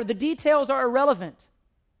doesn't matter. The details are irrelevant.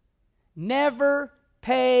 Never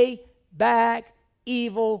pay back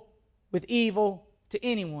evil with evil to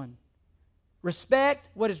anyone. Respect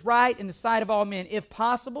what is right in the sight of all men. If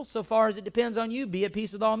possible, so far as it depends on you, be at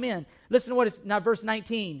peace with all men. Listen to what is now verse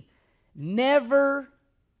 19. Never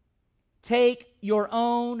take your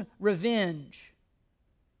own revenge.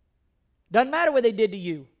 Doesn't matter what they did to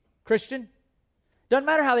you, Christian. Doesn't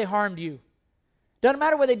matter how they harmed you. Doesn't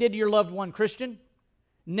matter what they did to your loved one, Christian.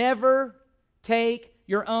 Never take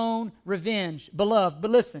your own revenge, beloved.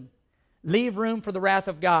 But listen, leave room for the wrath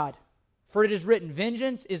of God. For it is written,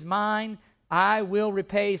 vengeance is mine, I will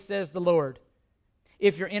repay, says the Lord.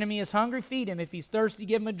 If your enemy is hungry, feed him. If he's thirsty,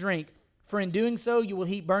 give him a drink. For in doing so, you will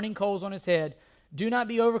heap burning coals on his head. Do not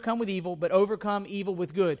be overcome with evil, but overcome evil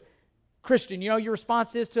with good. Christian, you know your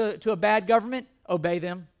response is to a bad government? Obey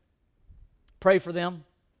them. Pray for them.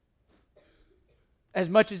 As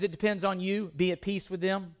much as it depends on you, be at peace with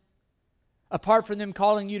them. Apart from them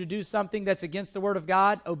calling you to do something that's against the Word of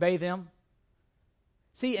God, obey them.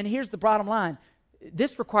 See, and here's the bottom line.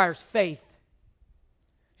 This requires faith.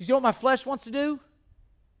 You see what my flesh wants to do?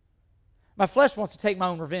 My flesh wants to take my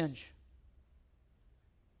own revenge.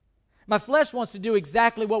 My flesh wants to do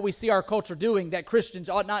exactly what we see our culture doing that Christians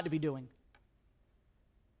ought not to be doing.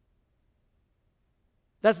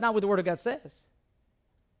 That's not what the Word of God says.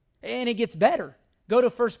 And it gets better. Go to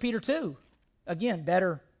 1 Peter 2. Again,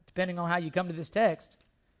 better depending on how you come to this text.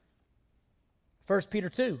 1 Peter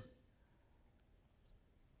 2.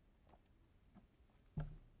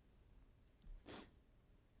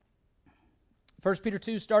 First Peter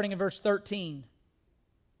 2, starting in verse 13.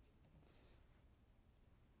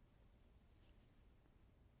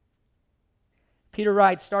 Peter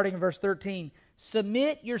writes, starting in verse 13,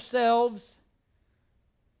 submit yourselves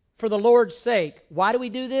for the Lord's sake. Why do we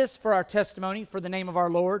do this? For our testimony, for the name of our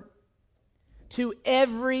Lord. To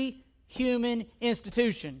every human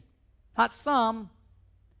institution. Not some,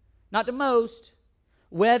 not the most.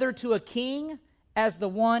 Whether to a king as the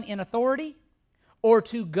one in authority, or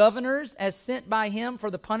to governors as sent by him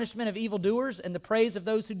for the punishment of evildoers and the praise of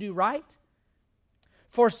those who do right?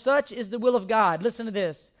 For such is the will of God. Listen to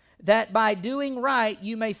this. That by doing right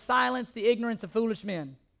you may silence the ignorance of foolish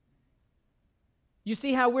men. You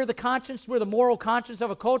see how we're the conscience, we're the moral conscience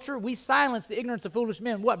of a culture? We silence the ignorance of foolish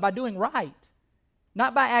men. What? By doing right.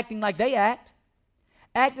 Not by acting like they act.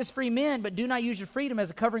 Act as free men, but do not use your freedom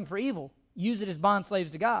as a covering for evil. Use it as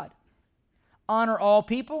bondslaves to God. Honor all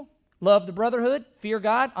people. Love the brotherhood. Fear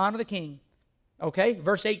God. Honor the king. Okay,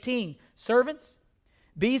 verse 18. Servants,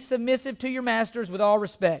 be submissive to your masters with all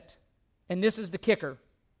respect. And this is the kicker.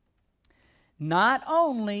 Not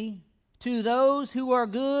only to those who are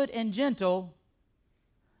good and gentle,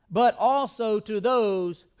 but also to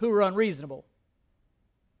those who are unreasonable.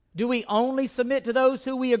 Do we only submit to those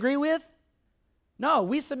who we agree with? No,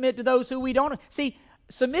 we submit to those who we don't. See,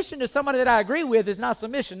 submission to somebody that I agree with is not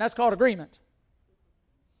submission. That's called agreement.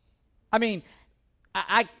 I mean,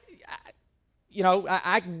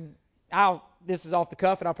 this is off the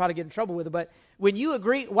cuff and I'll probably get in trouble with it, but when you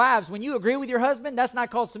agree, wives, when you agree with your husband, that's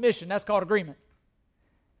not called submission. That's called agreement.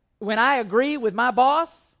 When I agree with my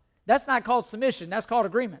boss, that's not called submission. That's called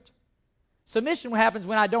agreement. Submission happens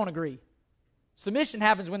when I don't agree. Submission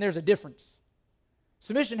happens when there's a difference.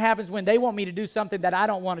 Submission happens when they want me to do something that I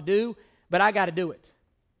don't want to do, but I got to do it.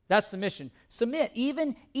 That's submission. Submit,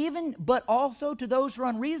 even, but also to those who are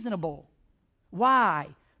unreasonable. Why?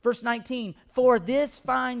 Verse 19, for this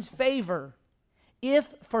finds favor.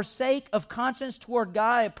 If for sake of conscience toward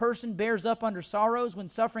God, a person bears up under sorrows when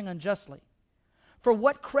suffering unjustly. For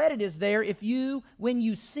what credit is there if you, when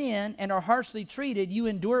you sin and are harshly treated, you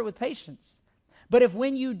endure it with patience? But if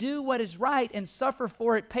when you do what is right and suffer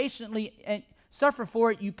for it,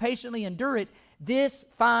 you patiently endure it, this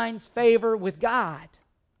finds favor with God.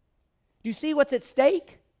 Do you see what's at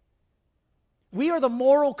stake? We are the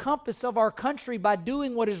moral compass of our country by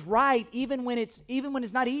doing what is right, even when it's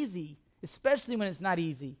not easy, especially when it's not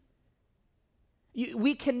easy.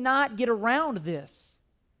 We cannot get around this.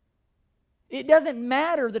 It doesn't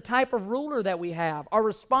matter the type of ruler that we have. Our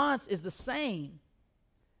response is the same.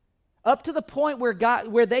 Up to the point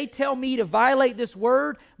where they tell me to violate this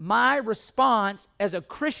word, my response as a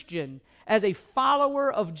Christian, as a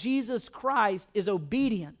follower of Jesus Christ, is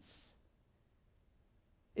obedience.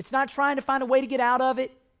 It's not trying to find a way to get out of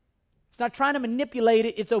it. It's not trying to manipulate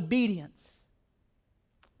it. It's obedience.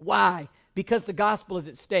 Why? Because the gospel is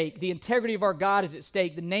at stake. The integrity of our God is at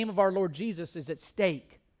stake. The name of our Lord Jesus is at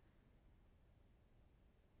stake.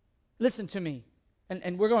 Listen to me.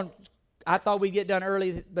 And we're going, I thought we'd get done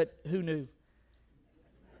early, but who knew?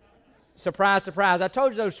 Surprise, surprise. I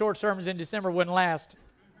told you those short sermons in December wouldn't last.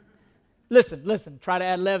 Listen. Try to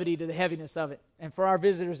add levity to the heaviness of it. And for our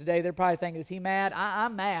visitors today, they're probably thinking, is he mad?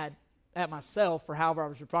 I'm mad at myself for however I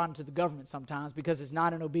was responding to the government sometimes because it's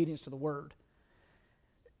not in obedience to the word.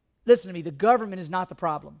 Listen to me. The government is not the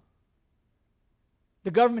problem.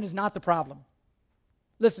 The government is not the problem.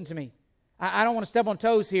 Listen to me. I don't want to step on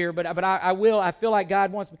toes here, but I will. I feel like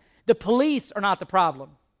God wants me. The police are not the problem.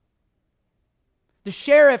 The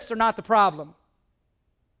sheriffs are not the problem.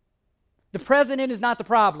 The president is not the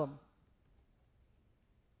problem.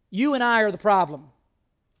 You and I are the problem.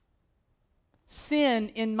 Sin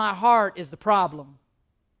in my heart is the problem.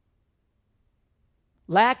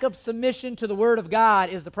 Lack of submission to the Word of God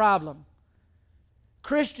is the problem.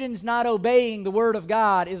 Christians not obeying the Word of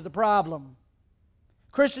God is the problem.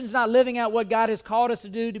 Christians not living out what God has called us to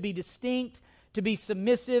do, to be distinct, to be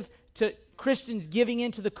submissive, to Christians giving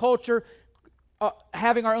into the culture,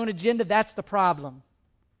 having our own agenda, that's the problem.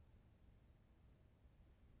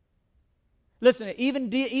 Listen, even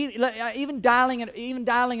dialing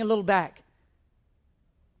a little back.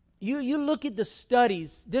 You look at the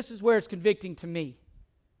studies. This is where it's convicting to me.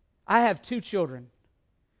 I have 2 children.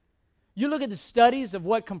 You look at the studies of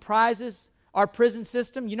what comprises our prison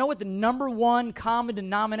system. You know what the number one common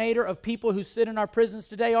denominator of people who sit in our prisons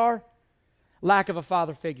today are? Lack of a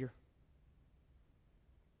father figure.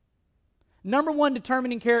 Number one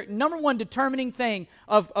determining thing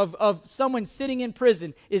of someone sitting in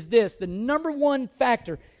prison is this. The number one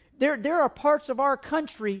factor. There are parts of our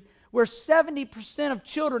country where 70% of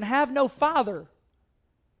children have no father.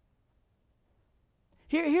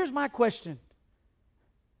 Here's my question.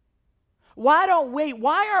 Why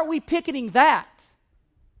aren't we picketing that?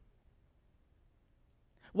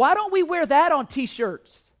 Why don't we wear that on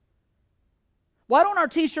t-shirts? Why don't our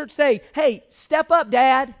t-shirts say, hey, step up,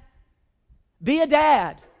 Dad. Be a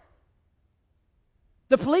dad.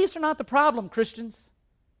 The police are not the problem, Christians.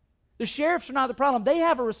 The sheriffs are not the problem. They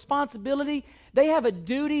have a responsibility. They have a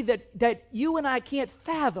duty that you and I can't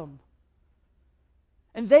fathom.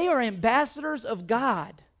 And they are ambassadors of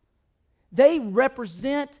God. They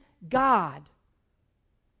represent God.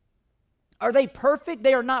 Are they perfect?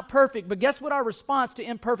 They are not perfect. But guess what our response to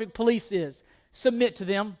imperfect police is? Submit to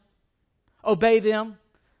them. Obey them.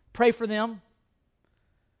 Pray for them.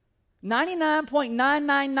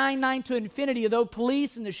 99.9999 to infinity of those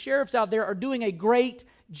police and the sheriffs out there are doing a great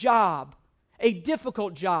job, a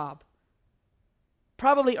difficult job,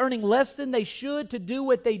 probably earning less than they should to do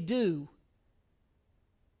what they do.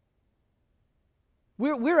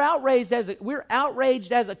 We're outraged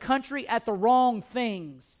as a country at the wrong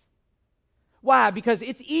things. Why? Because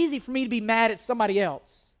it's easy for me to be mad at somebody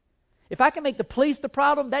else. If I can make the police the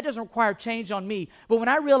problem, that doesn't require change on me. But when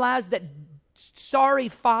I realize that sorry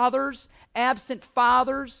fathers, absent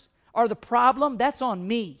fathers are the problem, that's on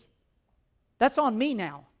me. That's on me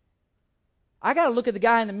now. I got to look at the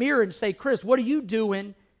guy in the mirror and say, Chris, what are you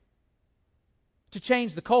doing to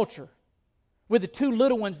change the culture with the 2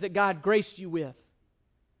 little ones that God graced you with?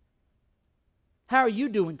 How are you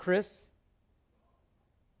doing, Chris?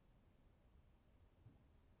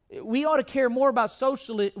 We ought to care more about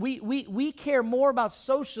we care more about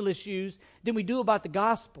social issues than we do about the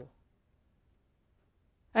gospel.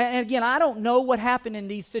 And again, I don't know what happened in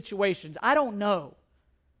these situations. I don't know.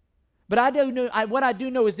 But I do know. What I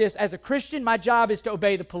do know is this. As a Christian, my job is to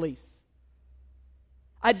obey the police.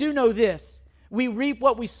 I do know this. We reap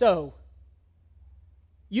what we sow.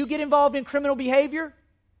 You get involved in criminal behavior,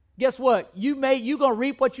 guess what? You're going to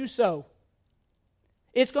reap what you sow.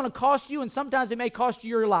 It's going to cost you, and sometimes it may cost you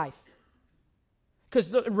your life.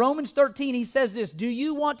 Because Romans 13, he says this, do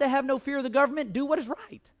you want to have no fear of the government? Do what is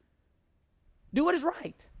right. Do what is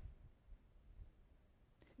right.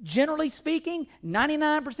 Generally speaking,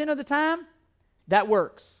 99% of the time, that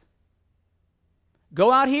works.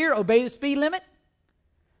 Go out here, obey the speed limit.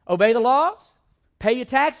 Obey the laws, pay your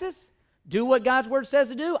taxes, do what God's word says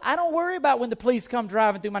to do. I don't worry about when the police come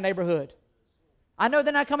driving through my neighborhood. I know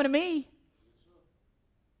they're not coming to me.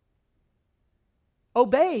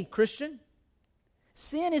 Obey, Christian.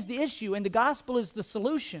 Sin is the issue, and the gospel is the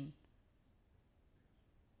solution.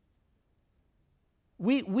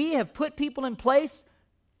 We have put people in place.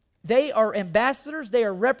 They are ambassadors. They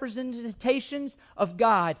are representations of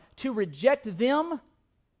God. To reject them,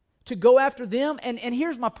 to go after them. And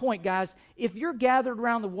here's my point, guys. If you're gathered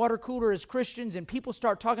around the water cooler as Christians and people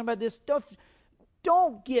start talking about this stuff,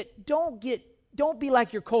 don't be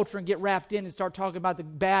like your culture and get wrapped in and start talking about the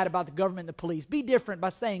bad about the government and the police. Be different by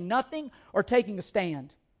saying nothing or taking a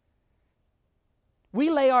stand. We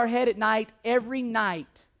lay our head at night every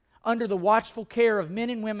night under the watchful care of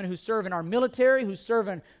men and women who serve in our military,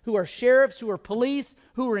 who are sheriffs, who are police,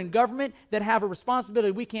 who are in government, that have a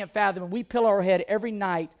responsibility we can't fathom, and we pillow our head every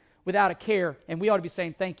night without a care, and we ought to be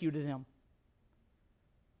saying thank you to them.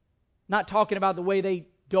 Not talking about the way they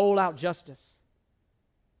dole out justice.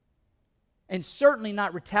 And certainly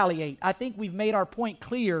not retaliate. I think we've made our point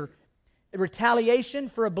clear. Retaliation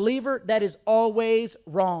for a believer, that is always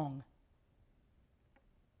wrong.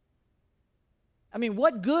 I mean,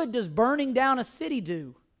 what good does burning down a city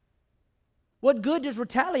do? What good does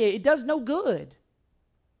retaliate? It does no good.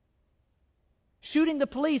 Shooting the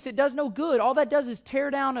police, it does no good. All that does is tear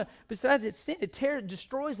down besides its sin, it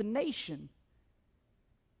destroys a nation.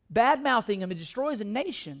 Bad-mouthing them, it destroys a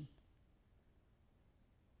nation.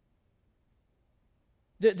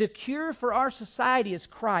 The cure for our society is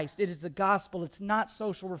Christ. It is the gospel. It's not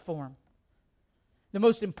social reform. The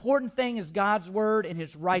most important thing is God's word and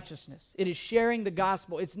his righteousness. It is sharing the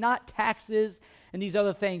gospel. It's not taxes and these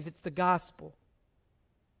other things. It's the gospel.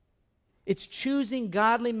 It's choosing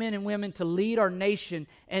godly men and women to lead our nation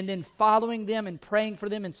and then following them and praying for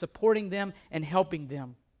them and supporting them and helping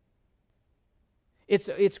them.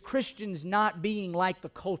 It's Christians not being like the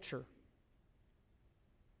culture.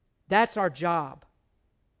 That's our job.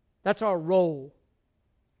 That's our role.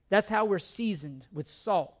 That's how we're seasoned with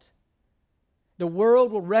salt. The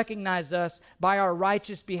world will recognize us by our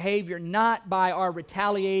righteous behavior, not by our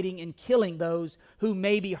retaliating and killing those who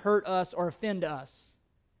maybe hurt us or offend us.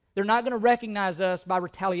 They're not going to recognize us by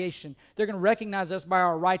retaliation. They're going to recognize us by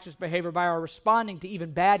our righteous behavior, by our responding to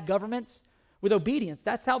even bad governments with obedience.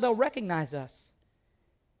 That's how they'll recognize us.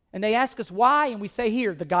 And they ask us why, and we say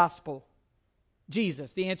here, the gospel.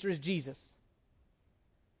 Jesus. The answer is Jesus.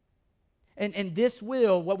 And this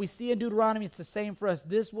will, what we see in Deuteronomy, it's the same for us.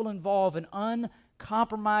 This will involve an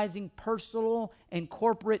uncompromising personal and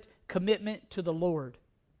corporate commitment to the Lord.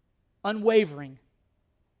 Unwavering.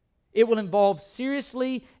 It will involve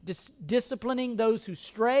seriously disciplining those who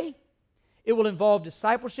stray. It will involve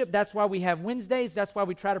discipleship. That's why we have Wednesdays. That's why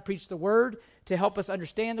we try to preach the Word, to help us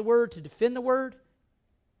understand the Word, to defend the Word.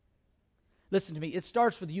 Listen to me. It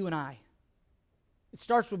starts with you and I. It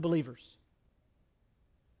starts with believers.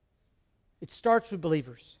 It starts with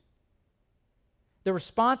believers. The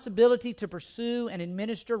responsibility to pursue and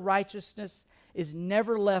administer righteousness is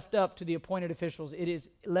never left up to the appointed officials. It is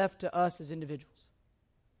left to us as individuals.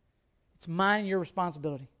 It's mine and your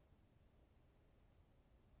responsibility.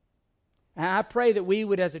 And I pray that we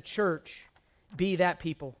would, as a church, be that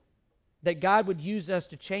people. That God would use us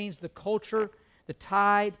to change the culture, the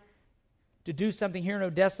tide, to do something here in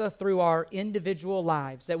Odessa through our individual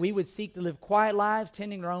lives. That we would seek to live quiet lives,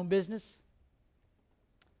 tending our own business,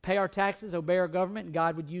 pay our taxes, obey our government, and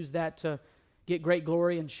God would use that to get great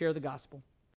glory and share the gospel.